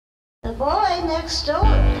The boy next door.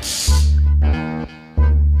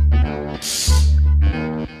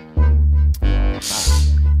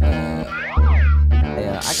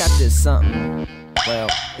 Yeah, I got this something. Well,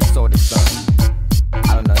 it's sort of something.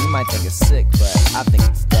 I don't know, you might think it's sick, but I think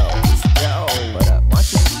it's dope. It's dope. But why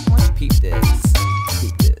don't you peep this?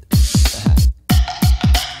 Peep this.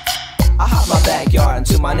 I hopped my backyard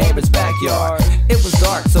into my neighbor's backyard. It was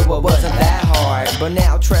dark, so it wasn't that hard. But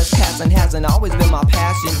now trespassing hasn't always been my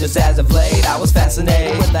passion. Just as of late, I was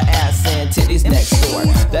fascinated with the ass and titties next door.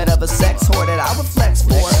 That of a sex whore that I would flex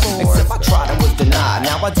for. Except I tried and was denied.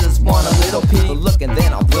 Now I just want a little peek. Look and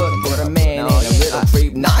then I'll look, but a man ain't a little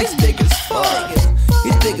creep. Nice big as fuck.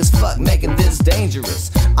 He's big as fuck, making this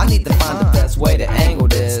dangerous. I need to find the best way to angle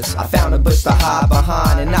this. I found a bush to hide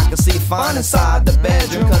behind, and I could see fine inside the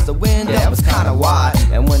bedroom, cause the window was kinda wide.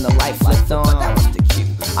 And when the light flicked on, that was the cue.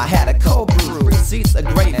 I had a cold brew, 3 seats, a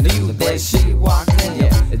great view. Then she walked in,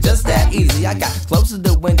 yeah, it's just that easy. I got close to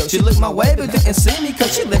the window, she looked my way but didn't see me,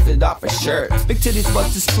 cause she lifted off her shirt. Big titties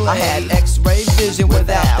was displayed. I had x-ray vision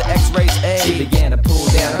without the x-rays aid. She began to pull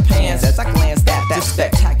down her pants as I glanced at that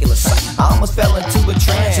spectacular sight. I almost fell into a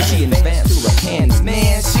trance and she advanced to her panties.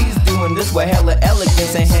 Man, she's doing this with hella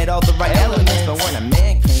elegance and had all the right elements. But when a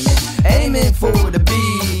man came in, aiming for the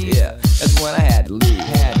beat, yeah, that's when I had to leave.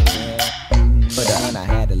 But when I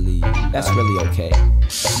had to leave, that's really okay.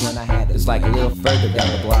 That's when I had to. It's like a little further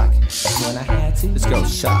down the block. That's when I had to. This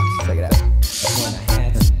girl's shocked. Check it out. That's when I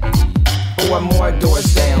had to. 4 more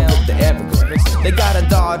doors down with the Evergreens. They got a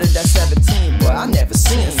daughter that's 17, but I never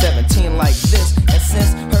seen 17 like this. And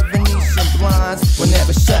since her Venetian blinds were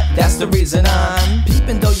never shut, that's the reason I'm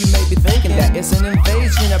peeping. Though you may be thinking that it's an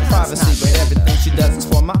invasion of privacy, but everything she does is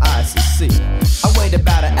for my eyes to see. I wait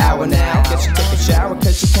about an hour now, guess she took a shower,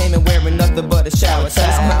 cause she came in wearing nothing but a shower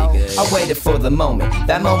towel. I waited for the moment,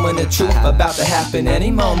 that moment of truth about to happen any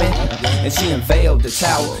moment. And she unveiled the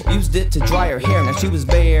towel, used it to dry her hair. Now she was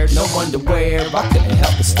bare, no underwear. I couldn't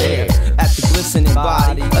help but stare at the glistening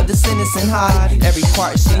body of this innocent hottie. Every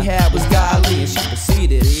part she had was godly, and she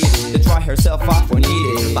proceeded to dry herself off when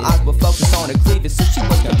needed. My eyes were focused on her cleavage, so she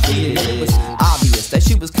was completed. And it was obvious that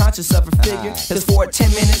she was conscious of her figure, cause for 10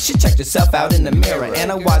 minutes she checked herself out in the mirror. And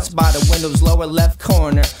I watched by the window's lower left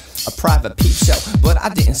corner a private peep show, but I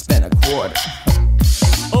didn't spend a quarter.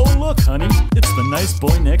 Oh look, honey, it's the nice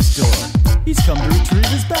boy next door. He's come to retrieve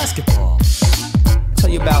his basketball. Tell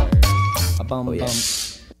you about a bum bum.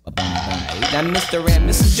 Now Mr. and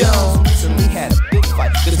Mrs. Jones recently had a big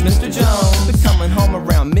fight, cause Mr. Jones was coming home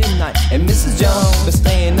around midnight, and Mrs. Jones was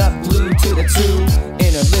staying up glued to the tube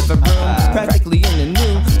in her living room, practically in the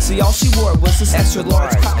nude. See, all she wore was this extra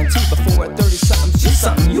large cotton tee. Before 30-something, she's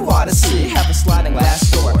something you ought to see. Have a sliding glass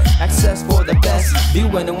door, access for the best view,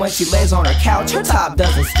 and when she lays on her couch, her top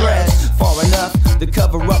doesn't stretch far enough to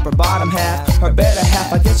cover up her bottom half. Her better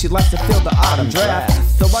half, I guess she likes to feel the autumn draft.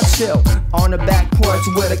 So I chill on the back porch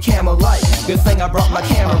with a camel light. Good thing I brought my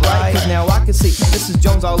camera, right? Cause now I can see Mrs.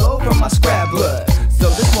 Jones all over my scrapbook. So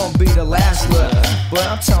this won't be the last look, but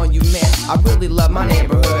I'm telling you, man, I really love my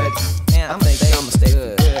neighborhood. Man, I'm thinking I'ma stay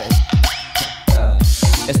good.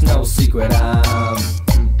 It's no secret